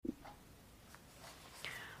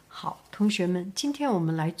同学们，今天我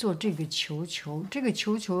们来做这个球球。这个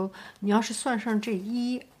球球，你要是算上这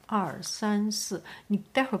1、2、3、4，你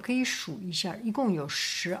待会儿可以数一下，一共有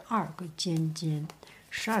12个尖尖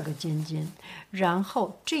，12个尖尖。然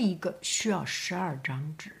后这一个需要12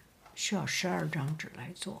张纸，需要12张纸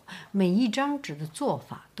来做。每一张纸的做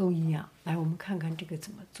法都一样。来，我们看看这个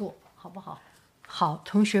怎么做，好不好？好，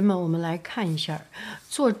同学们，我们来看一下，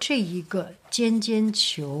做这一个尖尖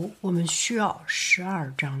球，我们需要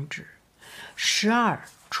12张纸，12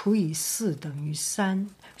除以4等于3，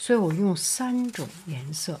所以我用3种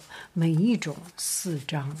颜色，每一种4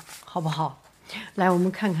张，好不好？来，我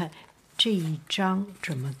们看看这一张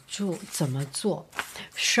怎么做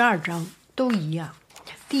，12张都一样。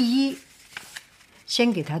第一，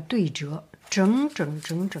先给它对折，整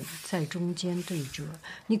在中间对折。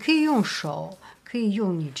你可以用手，可以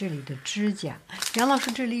用你这里的指甲。杨老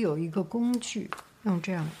师这里有一个工具，用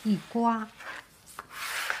这样一刮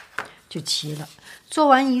就齐了。做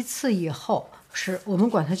完一次以后，我们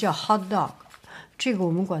管它叫 hot dog， 这个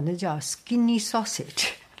我们管它叫 skinny sausage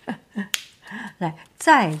来，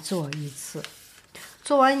再做一次，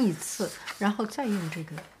做完一次，然后再用这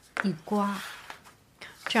个一刮，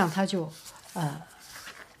这样它就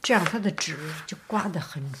这样它的纸就刮得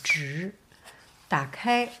很直。打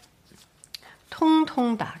开，通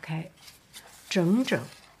通打开，整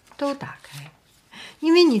都打开，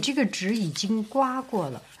因为你这个纸已经刮过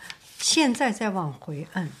了，现在再往回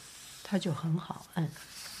摁，它就很好摁。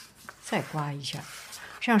再刮一下，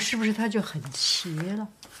这样是不是它就很齐了？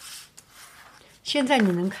现在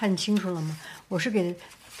你能看清楚了吗？我是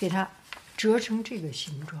给它折成这个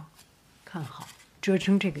形状，看好，折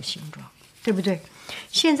成这个形状，对不对？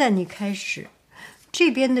现在你开始这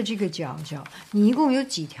边的这个角角，你一共有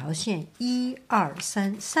几条线？1、2、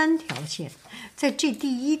3条线，在这第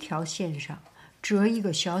一条线上折一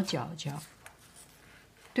个小角角，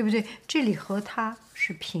对不对？这里和它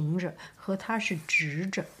是平着，和它是直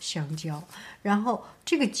着相交，然后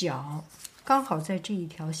这个角刚好在这一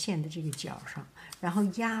条线的这个角上，然后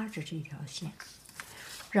压着这条线，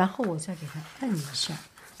然后我再给它摁一下。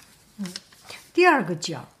第二个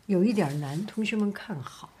角有一点难，同学们看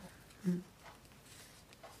好，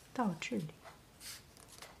到这里，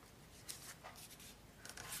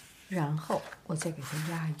然后我再给它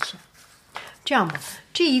压一下。这样吧，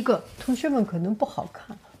这一个同学们可能不好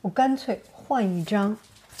看，我干脆换一张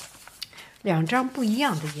，2张不一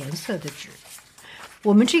样的颜色的纸。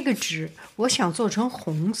我们这个纸我想做成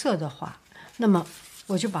红色的话，那么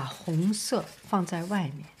我就把红色放在外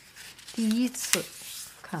面。第一次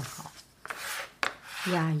看好，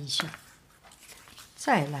压一下，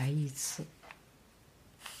再来一次，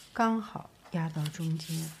刚好压到中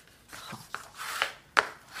间，好，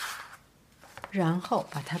然后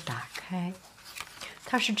把它打开，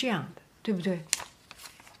它是这样的，对不对？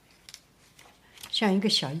像一个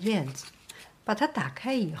小燕子，把它打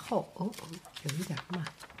开以后，有一点慢，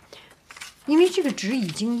因为这个纸已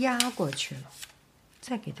经压过去了，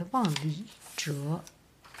再给它往里折，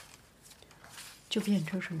就变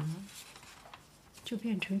成什么呢？就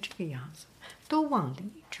变成这个样子，都往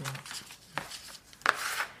里折。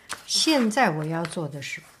现在我要做的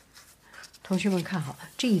是，同学们看好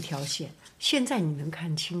这一条线，现在你能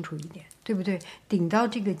看清楚一点，对不对？顶到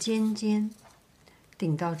这个尖尖，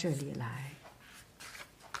顶到这里来，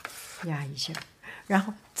压一下，然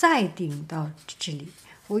后再顶到这里。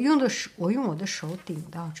我用我的手顶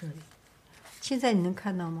到这里，现在你能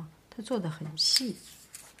看到吗？它做得很细，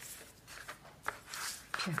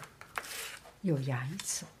这样又压一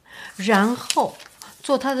次，然后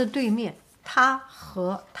做它的对面，它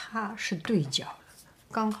和它是对角的，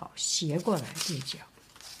刚好斜过来对角。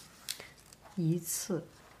1次、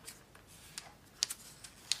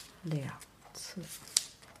2次，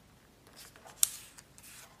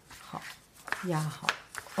好，压好。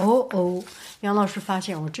杨老师发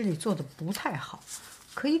现我这里做的不太好，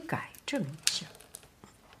可以改正一下。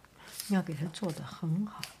你要给它做得很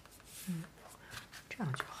好，这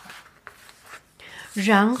样就好。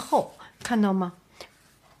然后看到吗？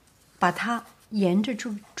把它沿着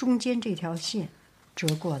中间这条线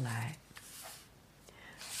折过来，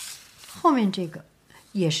后面这个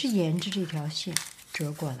也是沿着这条线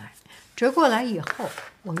折过来。折过来以后，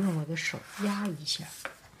我用我的手压一下。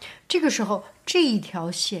这个时候这一条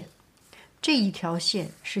线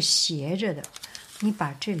是斜着的，你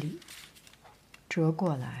把这里折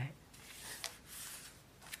过来，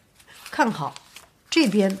看好，这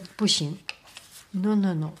边不行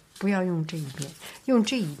 ，no， 不要用这一边，用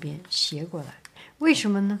这一边斜过来。为什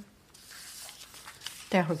么呢？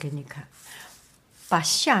待会儿给你看，把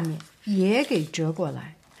下面也给折过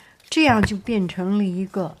来，这样就变成了一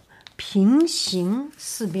个平行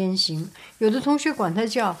四边形，有的同学管它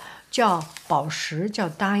叫宝石，叫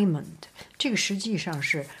diamond， 这个实际上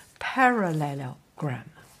是 parallelogram，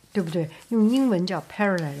 对不对？用英文叫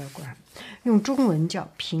parallelogram， 用中文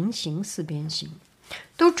叫平行四边形。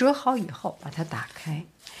都折好以后，把它打开，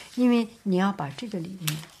因为你要把这个里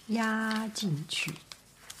面压进去，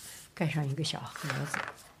盖上一个小盒子。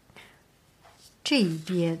这一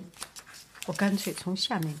边我干脆从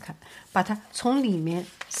下面看，把它从里面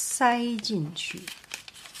塞进去。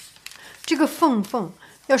这个缝缝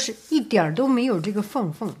要是一点都没有，这个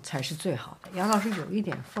缝缝才是最好的。杨老师有一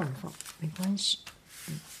点缝缝没关系，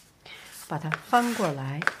把它翻过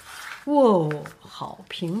来，哇，好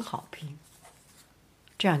平好平，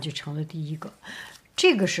这样就成了第一个。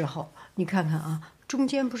这个时候你看看啊，中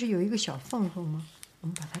间不是有一个小缝缝吗？我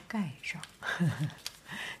们把它盖上，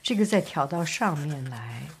这个再挑到上面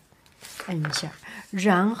来，按一下，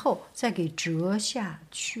然后再给折下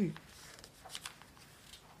去，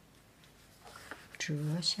折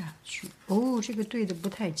下去。哦，这个对的不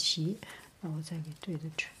太齐，那我再给对的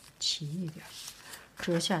齐一点。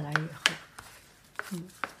折下来以后，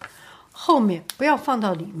后面不要放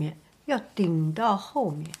到里面，要顶到后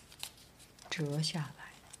面，折下来。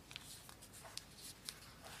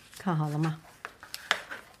看好了吗？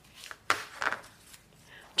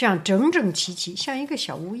这样整整齐齐，像一个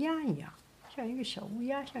小乌鸦一样，像一个小乌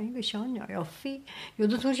鸦，像一个小鸟要飞。有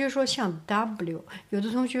的同学说像 W， 有的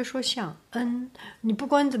同学说像 N。你不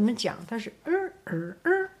管怎么讲，它是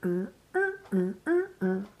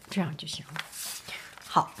这样就行了。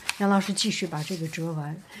好，杨老师继续把这个折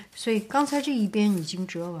完。所以刚才这一边已经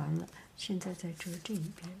折完了，现在再折这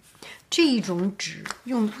一边。这一种纸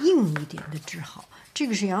用硬一点的纸好，这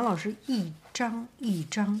个是杨老师一张一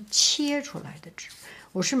张切出来的纸，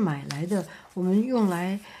我是买来的，我们用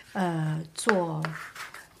来做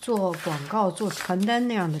广告、做传单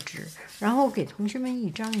那样的纸，然后给同学们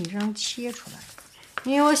一张一张切出来，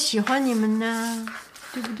因为我喜欢你们呢，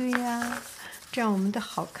对不对呀？这样我们的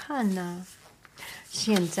好看呢。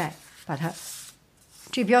现在把它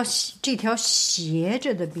这条斜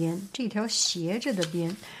着的边，这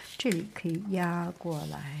里可以压过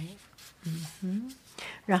来，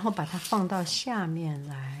然后把它放到下面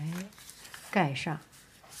来盖上，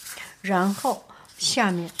然后下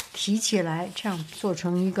面提起来，这样做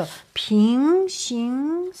成一个平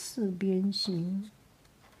行四边形。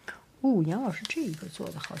杨老师这个做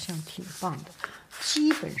的好像挺棒的，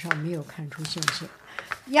基本上没有看出线。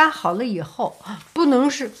压好了以后，不能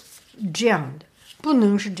是这样的，不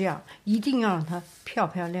能是这样，一定要让它漂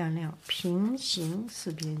漂亮亮，平行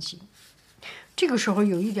四边形。这个时候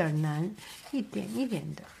有一点难，一点一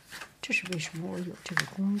点的，这是为什么我有这个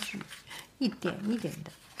工具，一点一点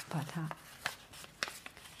的把它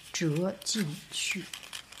折进去。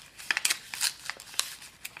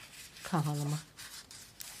看好了吗？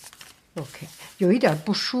 OK， 有一点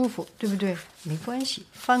不舒服，对不对？没关系，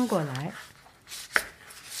翻过来。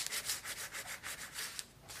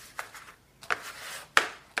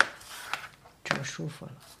折舒服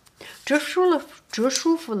了，折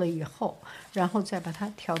舒服了以后，然后再把它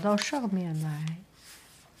挑到上面来，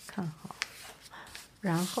看好，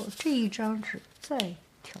然后这一张纸再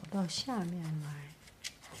挑到下面来，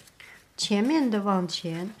前面的往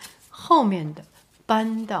前，后面的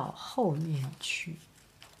搬到后面去。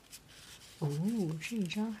这一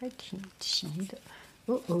张还挺齐的，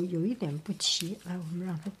有一点不齐，来，我们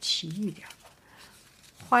让它齐一点，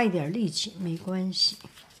花一点力气没关系。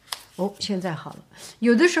现在好了。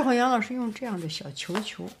有的时候杨老师用这样的小球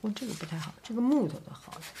球，这个不太好，这个木头的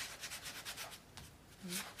好。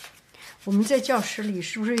我们在教室里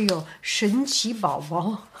是不是有神奇宝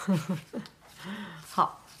宝？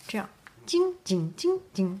好，这样晶晶晶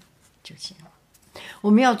晶就行了。我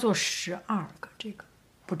们要做12个，这个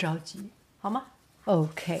不着急，好吗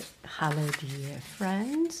？Okay, hello dear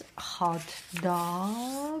friends, hot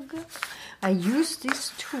dog. I use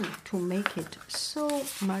this tool to make it so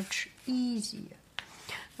much easier.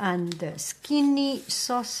 And skinny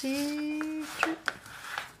sausage.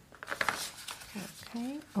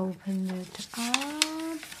 Okay, open it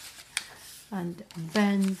up and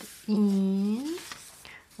bend in.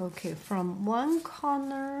 Okay, from one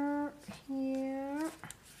corner here.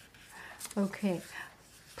 Okay.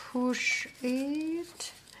 Push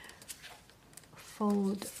it,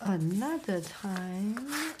 fold another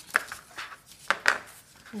time,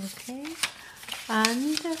 okay,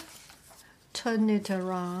 and turn it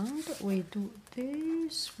around. We do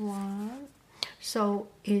this one, so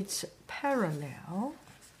it's parallel,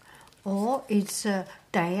 or it's a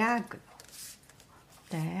diagonal.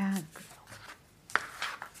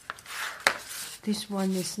 This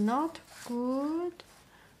one is not good.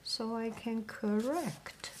 so I can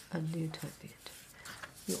correct a little bit.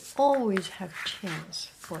 You always have chance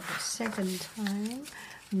for the second time.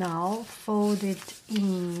 Now fold it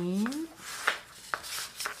in.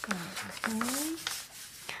 Okay.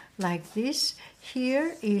 Like this.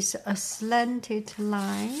 Here is a slanted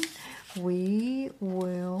line. We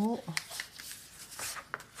will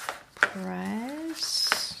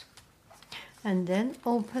press and then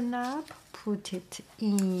open up, put it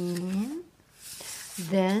in,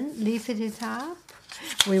 then lift it up.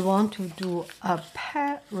 We want to do a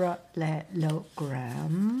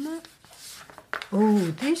parallelogram.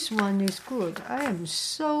 Oh, this one is good. I am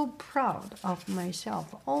so proud of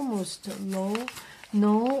myself. Almost no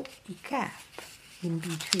gap in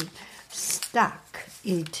between. Stuck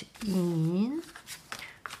it in.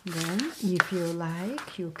 Then, if you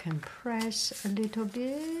like, you can press a little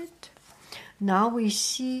bit. Now we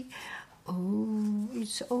see, oh,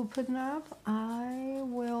 it's open up. I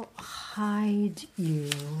will hide you.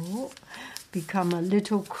 Become a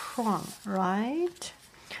little crown, right?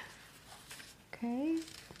 Okay.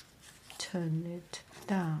 Turn it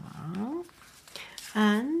down.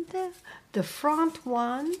 And the front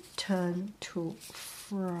one turn to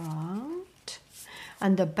front.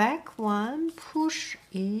 And the back one, push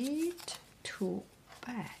it to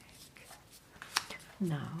back.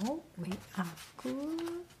 Now we are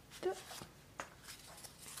good.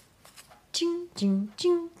 Jing, jing,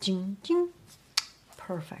 jing, jing, jing.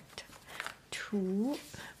 Perfect. Two.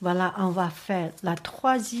 Voilà, on va faire la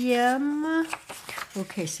troisième.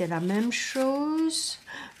 Ok, c'est la même chose.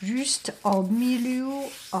 Juste au milieu,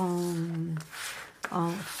 en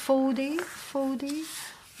foldé.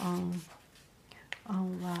 On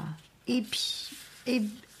va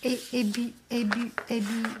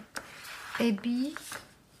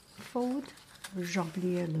fold, j'ai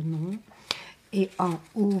oublié le nom, et en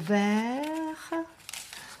ouvert,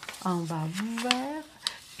 on va ouvert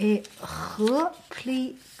et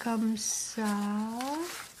repli comme ça.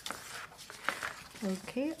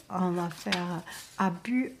 Ok, on va faire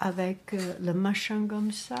abus avec le machin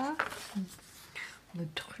comme ça, le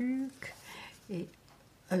truc, et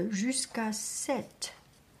jusqu'à cette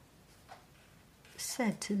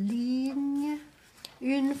ligne,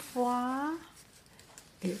 une fois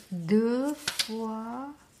et deux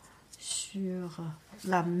fois sur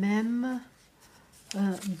la même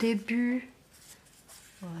début.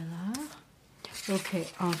 Voilà. Ok,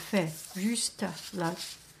 on fait juste la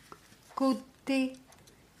côté,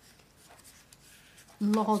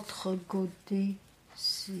 l'autre côté,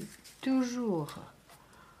 c'est toujours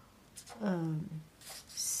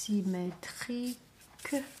symétrique.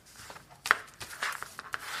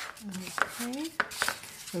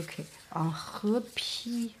 Ok, on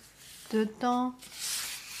replie dedans,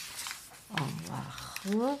 on va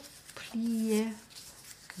replier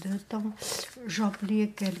dedans. J'ai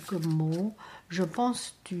oublié quelques mots. Je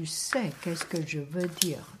pense que tu sais qu'est-ce que je veux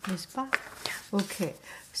dire, n'est-ce pas? Ok,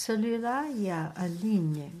 celui-là, il y a une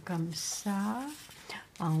ligne comme ça.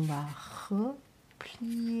 On va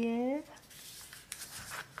replier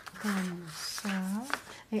comme ça.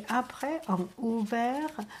 Et après, on ouvert,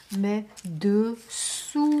 mais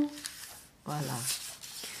dessous. Voilà.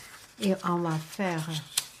 Et on va faire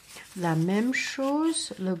la même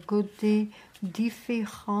chose, le côté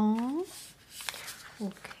différent.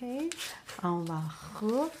 Ok. On va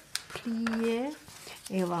replier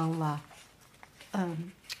et on va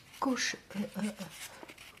coucher.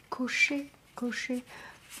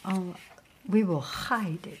 We will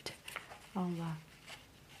hide it. On va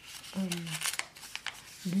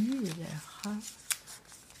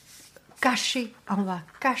cacher. On va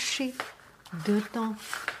cacher dedans.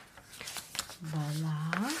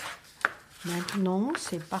 Voilà. Maintenant,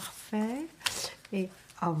 c'est parfait. Et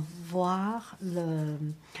on voit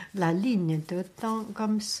la ligne dedans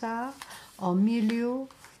comme ça. Au milieu,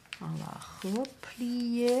 on va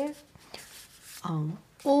replier en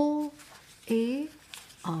haut et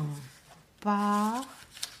en bas.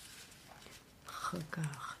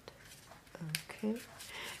 Regarde. Ok.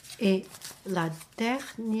 Et la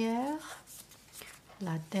derrière,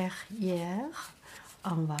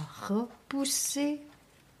 on va repousser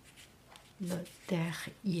le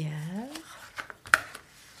derrière.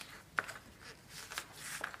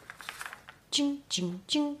 Jing, jing,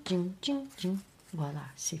 jing, jing, jing, jing. Voilà,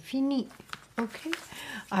 c'est fini. Okay,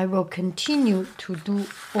 I will continue to do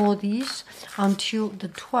all these until the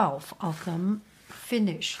 12 of them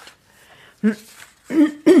finished.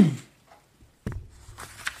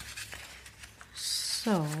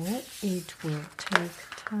 So it will take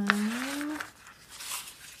time,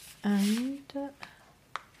 and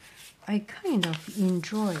I kind of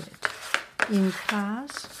enjoy it. in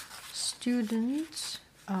class, students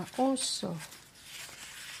are also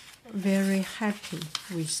very happy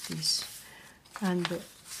with this. And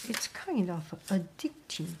it's kind of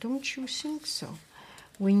addicting, don't you think so?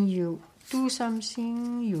 When you do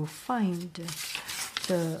something, you find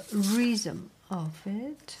the rhythm of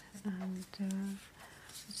it, and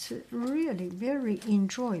it's really very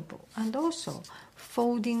enjoyable. And also,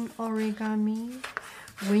 folding origami,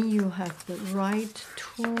 when you have the right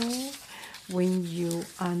tool, when you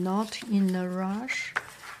are not in a rush,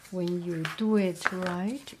 when you do it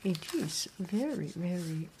right, it is very,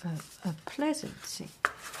 very a pleasant thing.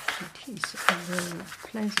 It is a very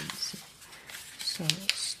pleasant thing. So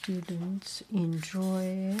students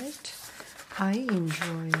enjoy it. I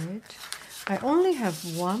enjoy it. I only have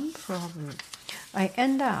one problem. I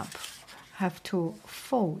end up have to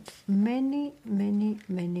fold many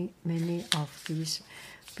of these,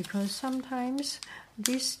 because sometimes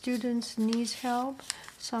these students need help,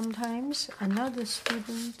 sometimes another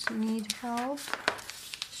student need help.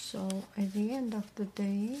 So at the end of the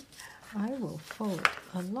day, I will fold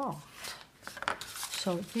a lot.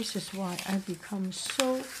 So this is why I become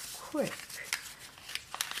so quick.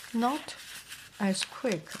 Not as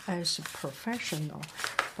quick as a professional,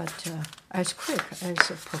 but as quick as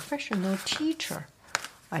a professional teacher,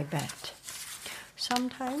 I bet.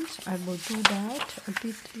 Sometimes I will do that a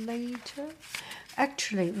bit later.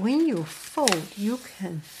 Actually, when you fold, you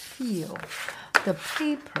can feel the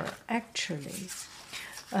paper actually,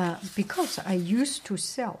 because I used to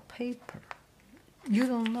sell paper. You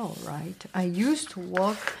don't know, right? I used to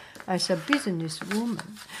work as a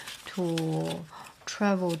businesswoman, to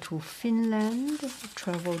travel to Finland,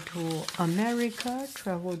 travel to America,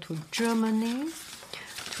 travel to Germany,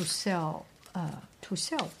 to sell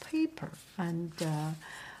paper and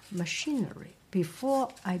machinery.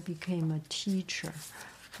 Before I became a teacher,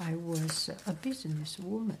 I was a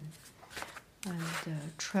businesswoman and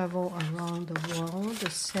travel around the world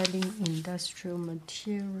selling industrial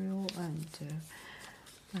material and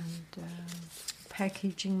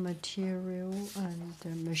packaging material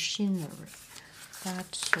and machinery,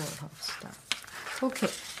 that sort of stuff.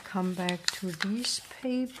 Okay, come back to this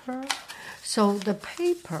paper. So the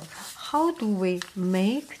paper, how do we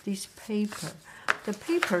make this paper? The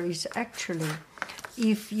paper is actually,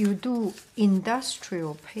 if you do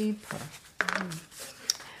industrial paper,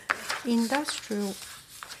 give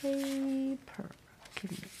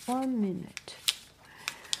me 1 minute.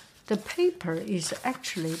 The paper is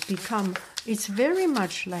actually it's very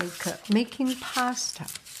much like making pasta.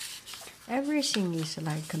 Everything is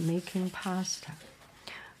like making pasta.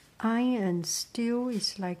 Iron and steel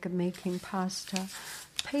is like making pasta.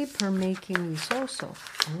 Paper making is also,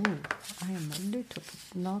 I am a little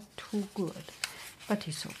bit not too good, but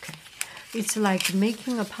it's okay. It's like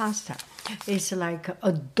making a pasta. It's like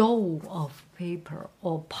a dough of paper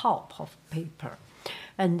or pulp of paper.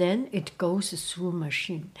 And then it goes through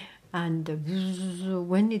machine. And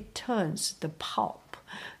when it turns the pulp,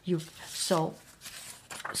 so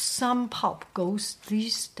some pulp goes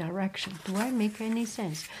this direction. Do I make any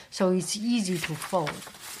sense? So it's easy to fold.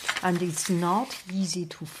 And it's not easy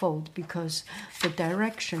to fold because the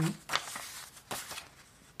direction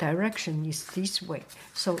is this way.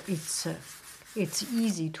 So it's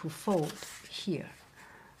easy to fold here.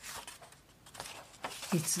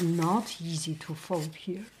 It's not easy to fold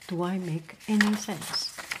here. Do I make any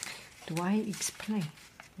sense? Do I explain?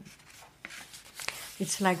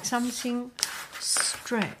 It's like something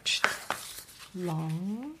stretched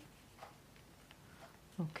long.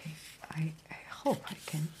 Okay, I hope I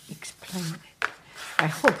can explain it. I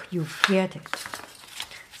hope you get it.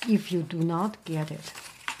 If you do not get it,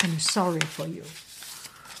 I'm sorry for you.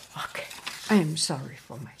 Okay, I am sorry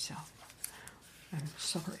for myself. I'm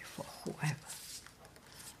sorry for whoever.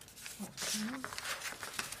 Okay.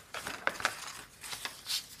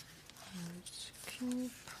 Let's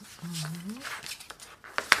keep on.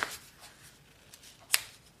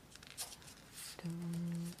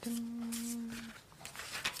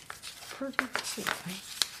 Pretty cool. I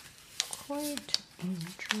quite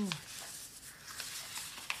enjoy.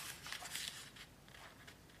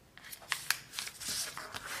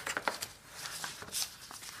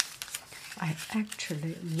 I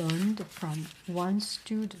actually learned from one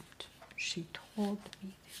student. She taught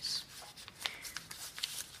me this.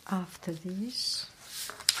 After this,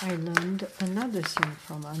 I learned another thing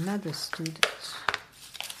from another student.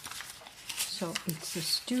 So it's the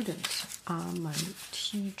students are my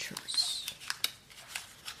teachers.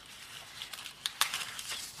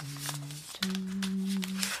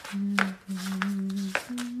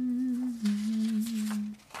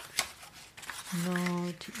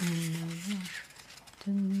 Not in a rush.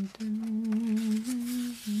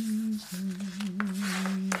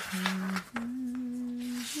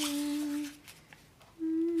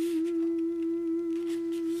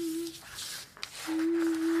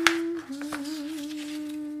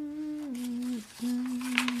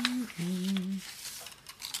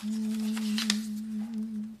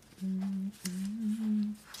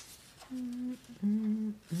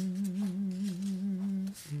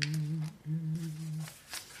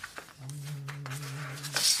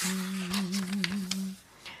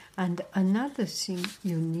 And another thing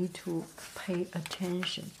you need to pay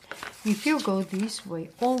attention. If you go this way,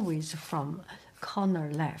 always from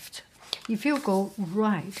corner left. If you go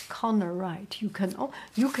right, corner right, you can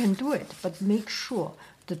do it, but make sure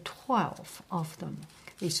the 12 of them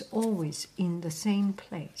is always in the same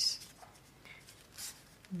place.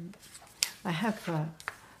 I have,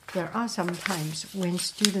 there are some times when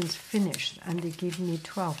students finish and they give me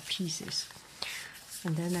 12 pieces.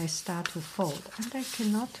 And then I start to fold, and I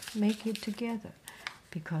cannot make it together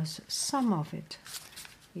because some of it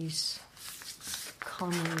is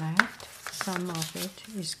corner left, some of it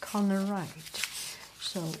is corner right.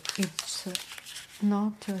 So it's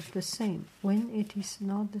not the same. When it is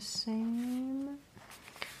not the same,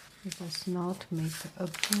 it does not make a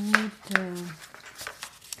good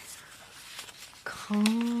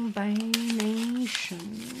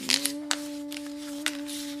combination.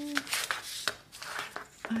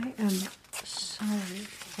 I am sorry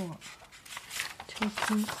for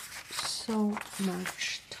taking so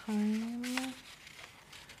much time.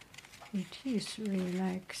 It is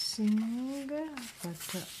relaxing,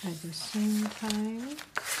 but at the same time,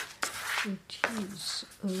 it is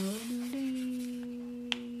a little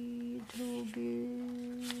bit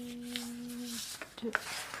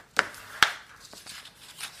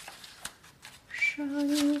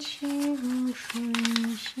山清水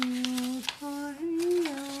秀，太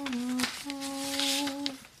阳好，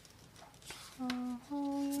太阳好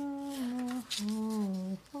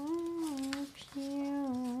好飘，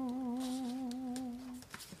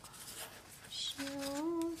小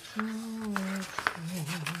脚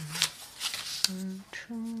船撑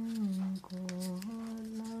过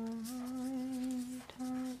来，它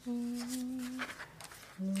一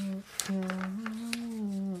路飘。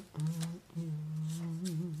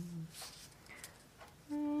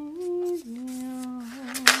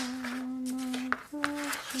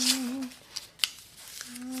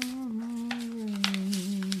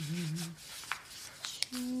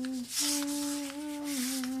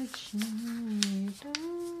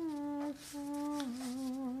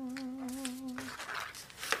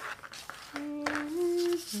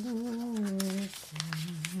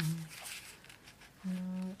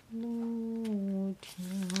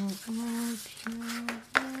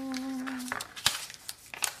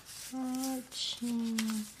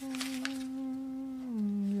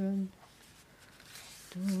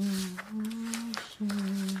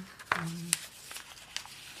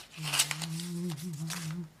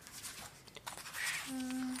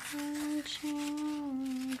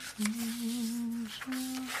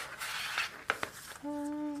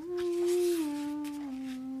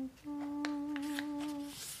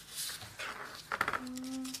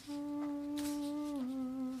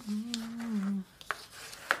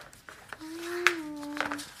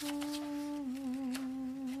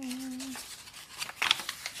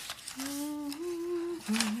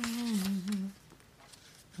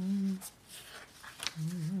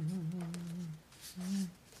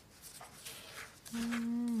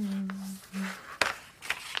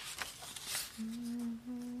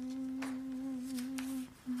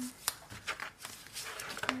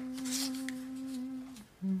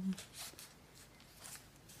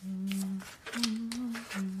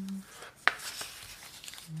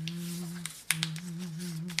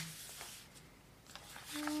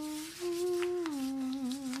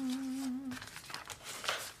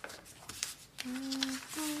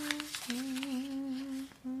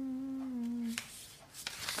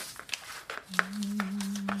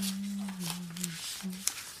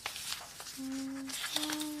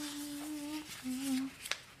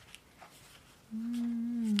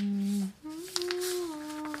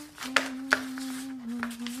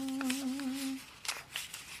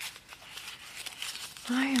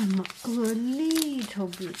I am a little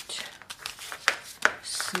bit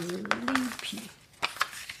sleepy.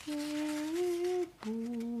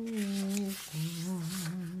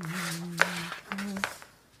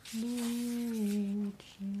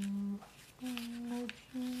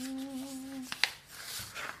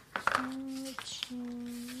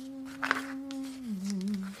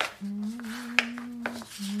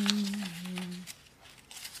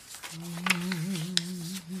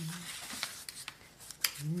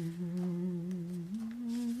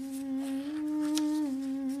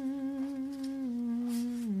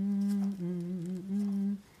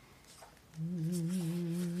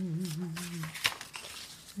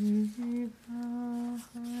 鱼把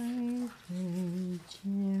海水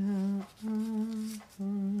江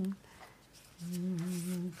风一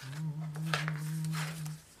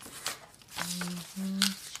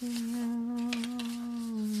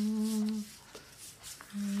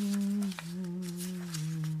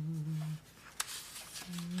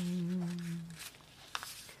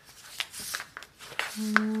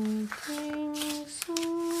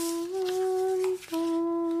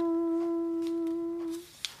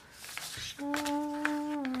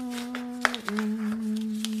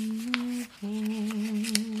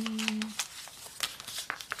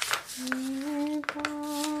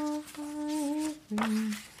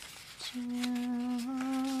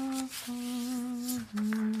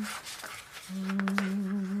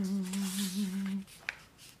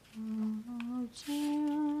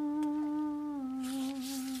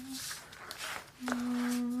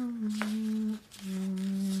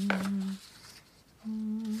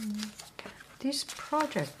This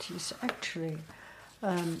project is actually,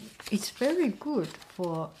 it's very good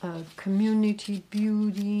for community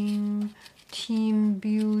building, team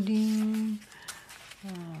building,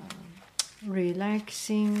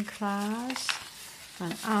 relaxing class,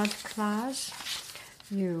 an art class.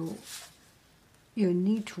 You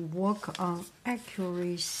need to work on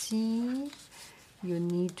accuracy. You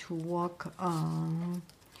need to work on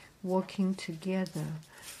working together.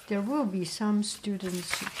 There will be some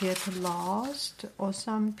students get lost, or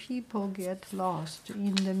some people get lost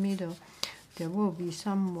in the middle. There will be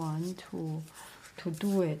someone to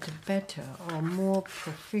do it better or more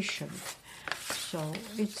proficient. So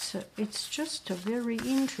it's just very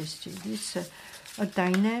interesting. It's a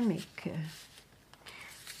dynamic.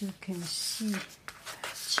 You can see.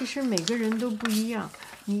 其实每个人都不一样。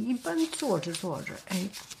你一般做着做着，哎，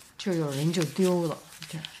就有人就丢了，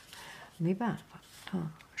这没办法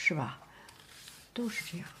啊。是吧？都是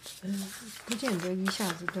这样的，不见得一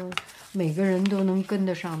下子都每个人都能跟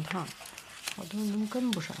得上趟，好多人跟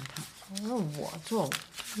不上趟。我做，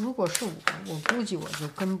如果是我估计我就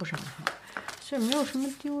跟不上趟，所以没有什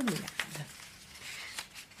么丢脸的。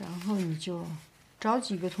然后你就找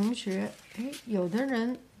几个同学，哎，有的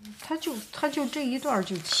人他就这一段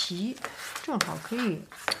就齐，正好可以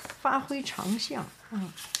发挥长项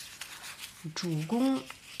啊，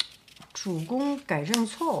主攻改正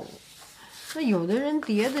错误。那有的人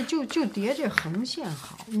叠的就叠这横线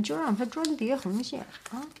好，你就让他专叠横线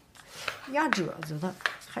啊。压褶子的，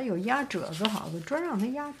还有压褶子好的，专让他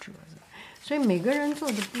压褶子。所以每个人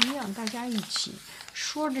做的不一样，大家一起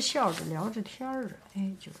说着笑着聊着天儿的，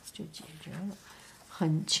哎，就解决了，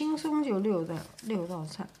很轻松就六道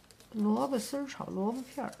菜：萝卜丝炒萝卜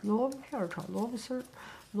片，萝卜片炒萝卜丝。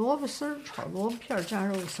萝卜丝炒萝卜片加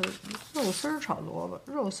肉丝，肉丝炒萝卜，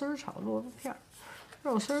肉丝炒萝卜片，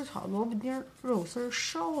肉丝炒萝卜丁，肉丝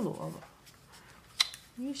烧萝卜。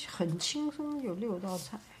你很轻松就6道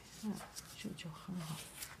菜，这就很好。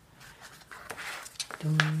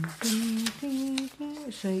咚咚叮叮，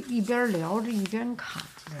所以一边聊着一边侃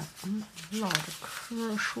着，唠着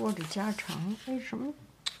嗑，说着家常，哎，什么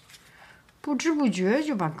不知不觉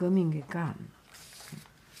就把革命给干了。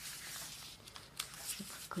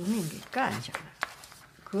革命给干下来，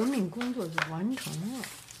革命工作就完成了，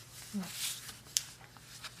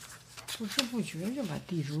不知不觉就把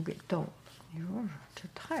地主给斗了。你说说，这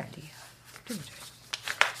太厉害了，对不对？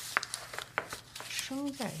生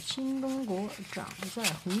在新中国，长在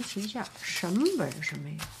红旗下，什么本事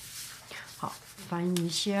没有？好，翻一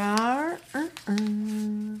下儿，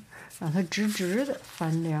让它直直的，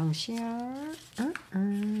翻2下儿，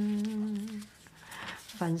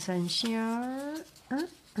翻3下儿，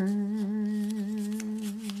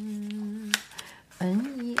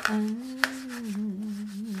摁一摁，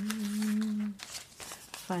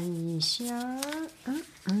翻1下儿，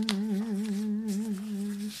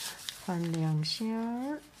翻2下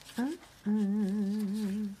儿，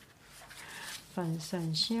翻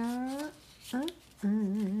3下儿，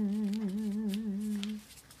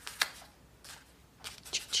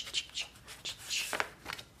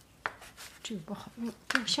这个不好用，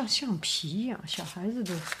这个像橡皮一样，小孩子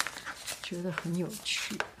都觉得很有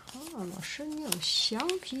趣。老师，你有橡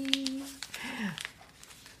皮，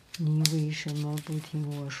你为什么不听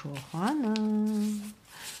我说话呢？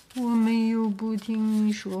我没有不听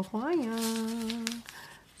你说话呀，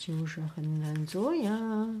就是很难做呀，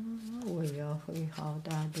我要费好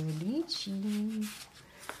大的力气。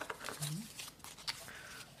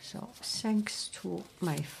So thanks to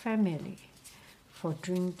my family for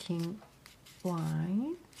drinking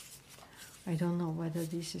wine. I don't know whether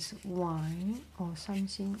this is wine or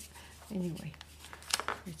something. Anyway,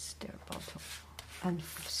 it's their bottle. And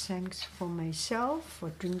thanks for myself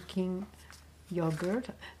for drinking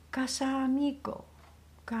yogurt. Casamigo.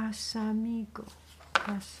 Casamigo.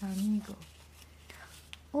 Casamigo.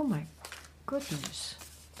 Oh my goodness.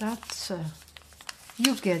 That's,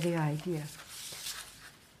 you get the idea.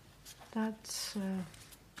 That's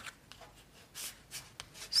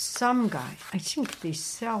some guy. I think they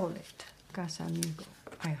sell it. Casamigo.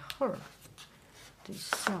 I heard they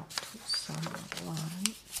sell to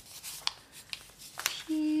someone.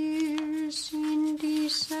 Tears in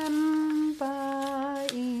December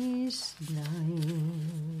is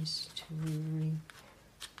nice to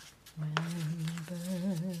remember.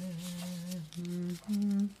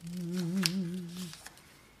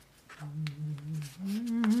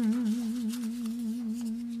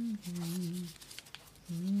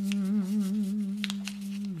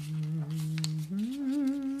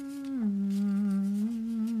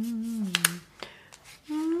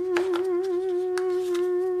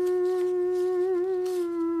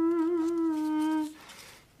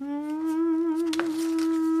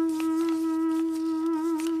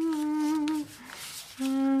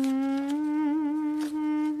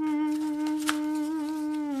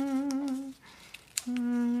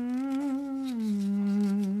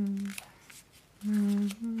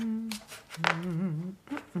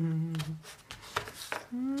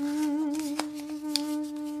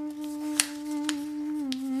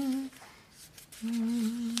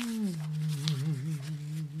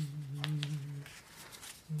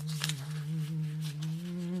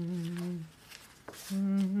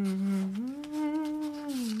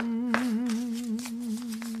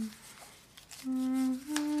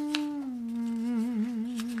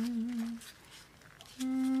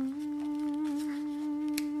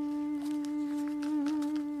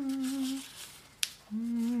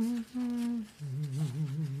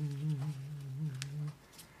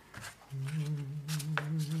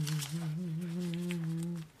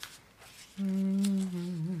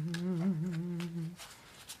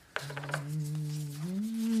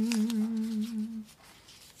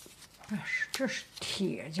这是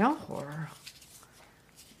铁匠活儿啊！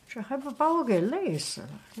这还不把我给累死了？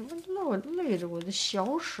这不累着我的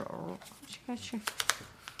小手，去！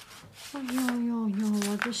哎呦，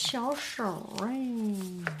我的小手哎！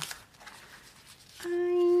哎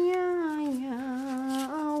呀，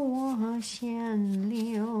我先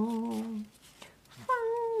溜，芳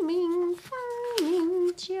名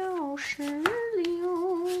就是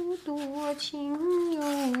溜，多情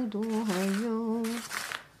又多忧。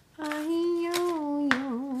哎呦，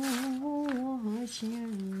我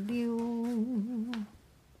先溜。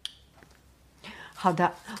好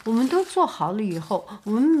的，我们都做好了以后，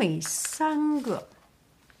我们每3个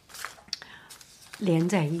连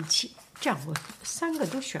在一起，这样我3个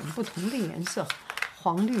都选不同的颜色，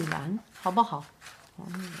黄、绿、蓝，好不好？黄、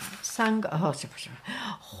绿、蓝3个不是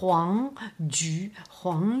黄、橘、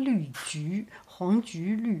黄、绿、橘、黄、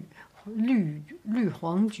橘、绿、绿、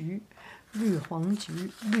黄、橘。绿黄橘，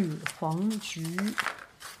绿黄橘，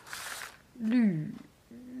绿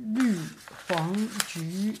黄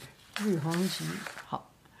橘，绿黄橘，好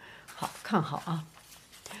看好啊！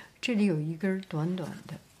这里有一根短短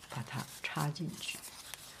的，把它插进去。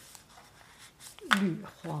绿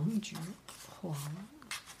黄橘黄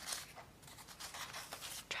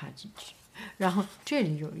插进去，然后这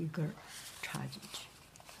里有一根插进去。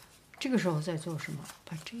这个时候在做什么？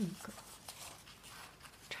把这个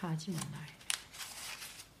插进来，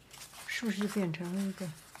是不是就变成了一个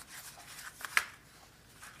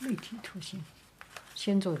立体图形？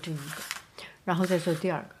先做这一个，然后再做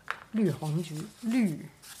第2个，绿黄橘，绿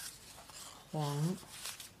黄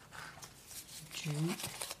橘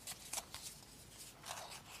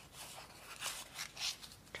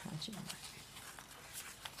插进来，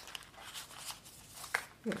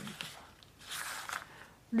又一个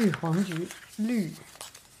绿黄橘，绿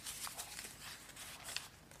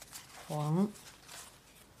黄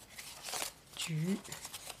橘，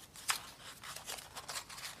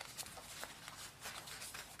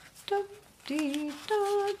哒滴哒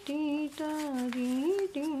滴哒滴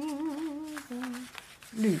滴，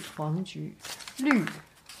绿黄橘，绿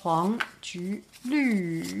黄橘，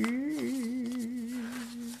绿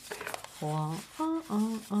黄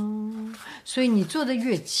所以你做的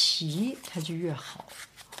越齐，它就越好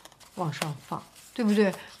往上放，对不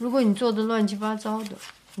对？如果你做的乱七八糟的，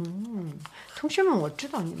同学们，我知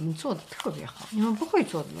道你们做的特别好，你们不会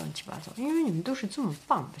做的乱七八糟，因为你们都是这么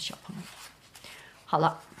棒的小朋友。好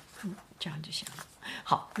了，这样就行了。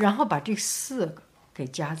好，然后把这4个给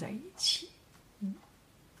加在一起，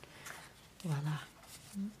完了。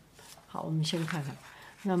好，我们先看看，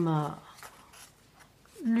那么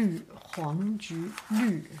绿、黄、橘、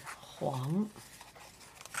绿、黄。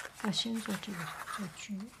那先做这个，做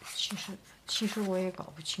橘。其实我也搞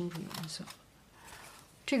不清楚颜色。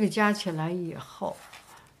这个加起来以后，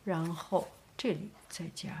然后这里再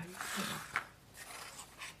加一个，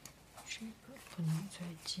这个不能再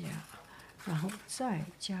加，然后再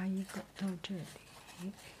加一个到这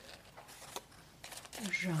里，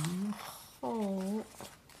然后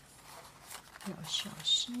要小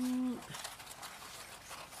心，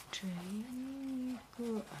这一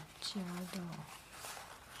个加到。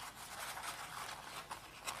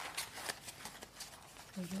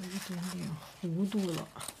我有一点点糊涂了，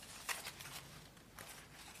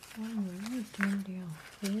我有一点点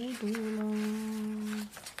糊涂了，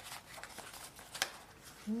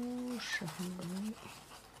不是很容易。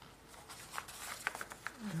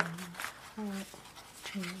然后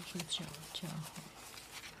这个就加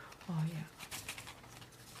好，哎呀，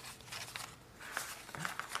然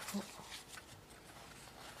后。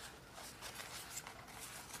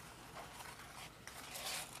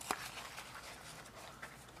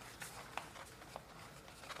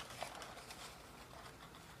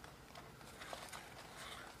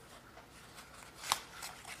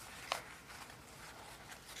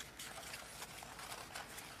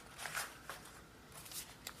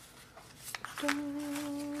咚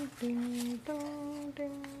叮咚叮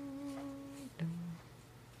咚，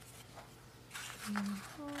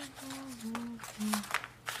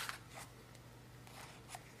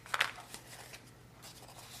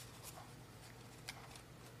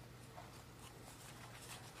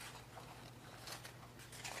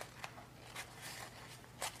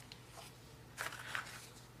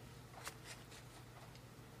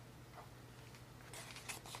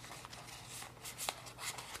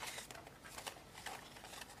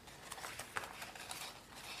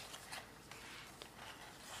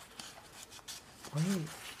我也有一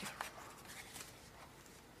点。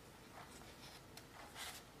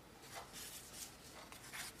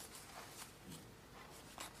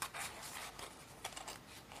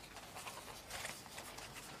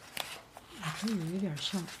这有一点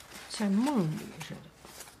像在梦里似的，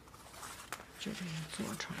就这么做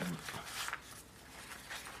成了。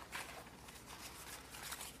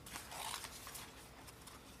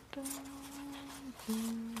咚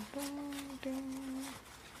叮咚叮。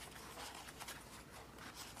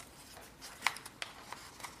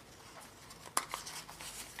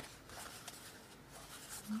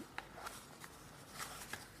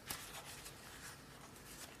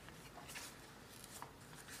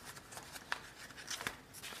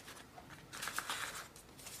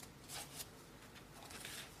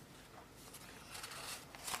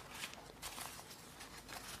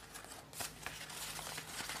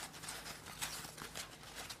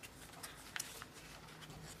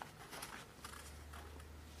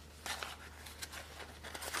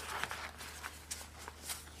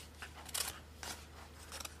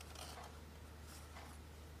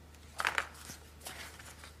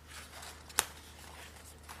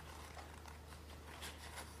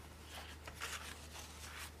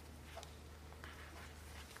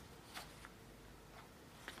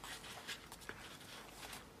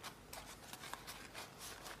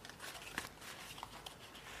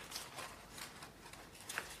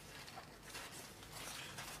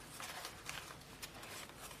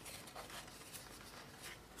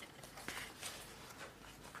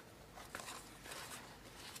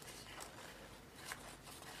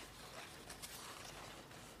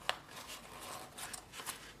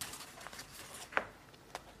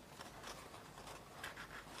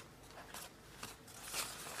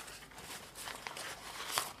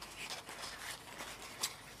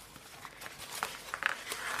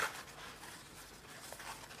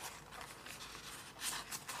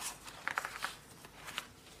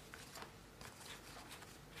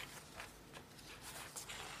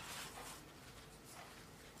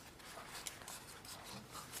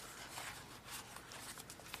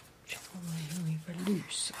我们用一个绿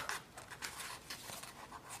色，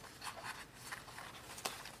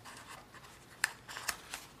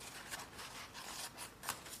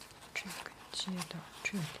这个接到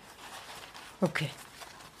这里。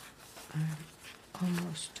OK，I'm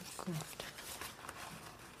almost good。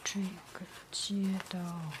这个接到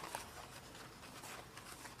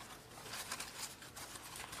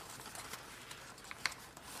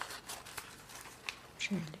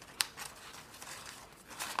这里。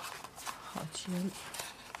好接，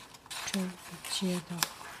这个接到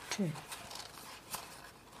这里，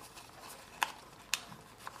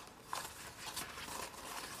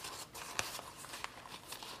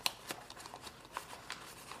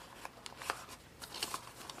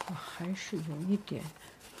我还是有一点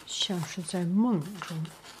像是在梦中。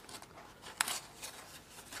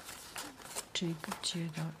这个接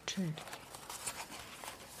到这里，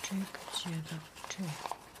这个接到这里，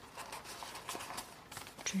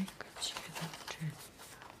这个接到这里。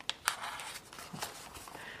好，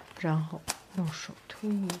然后用手推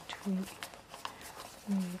一推，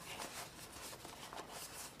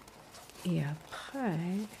也拍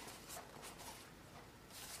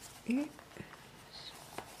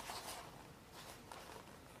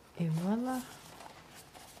，et voilà，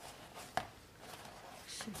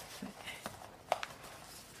 c'est fait。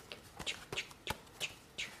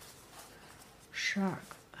12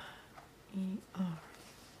个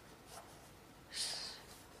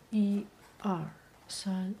，1、2、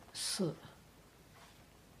3、4、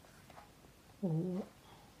5、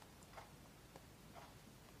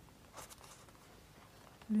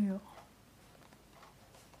6、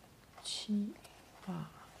7、8、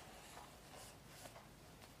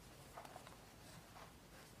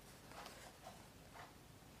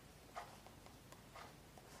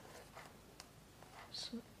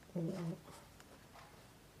4、5。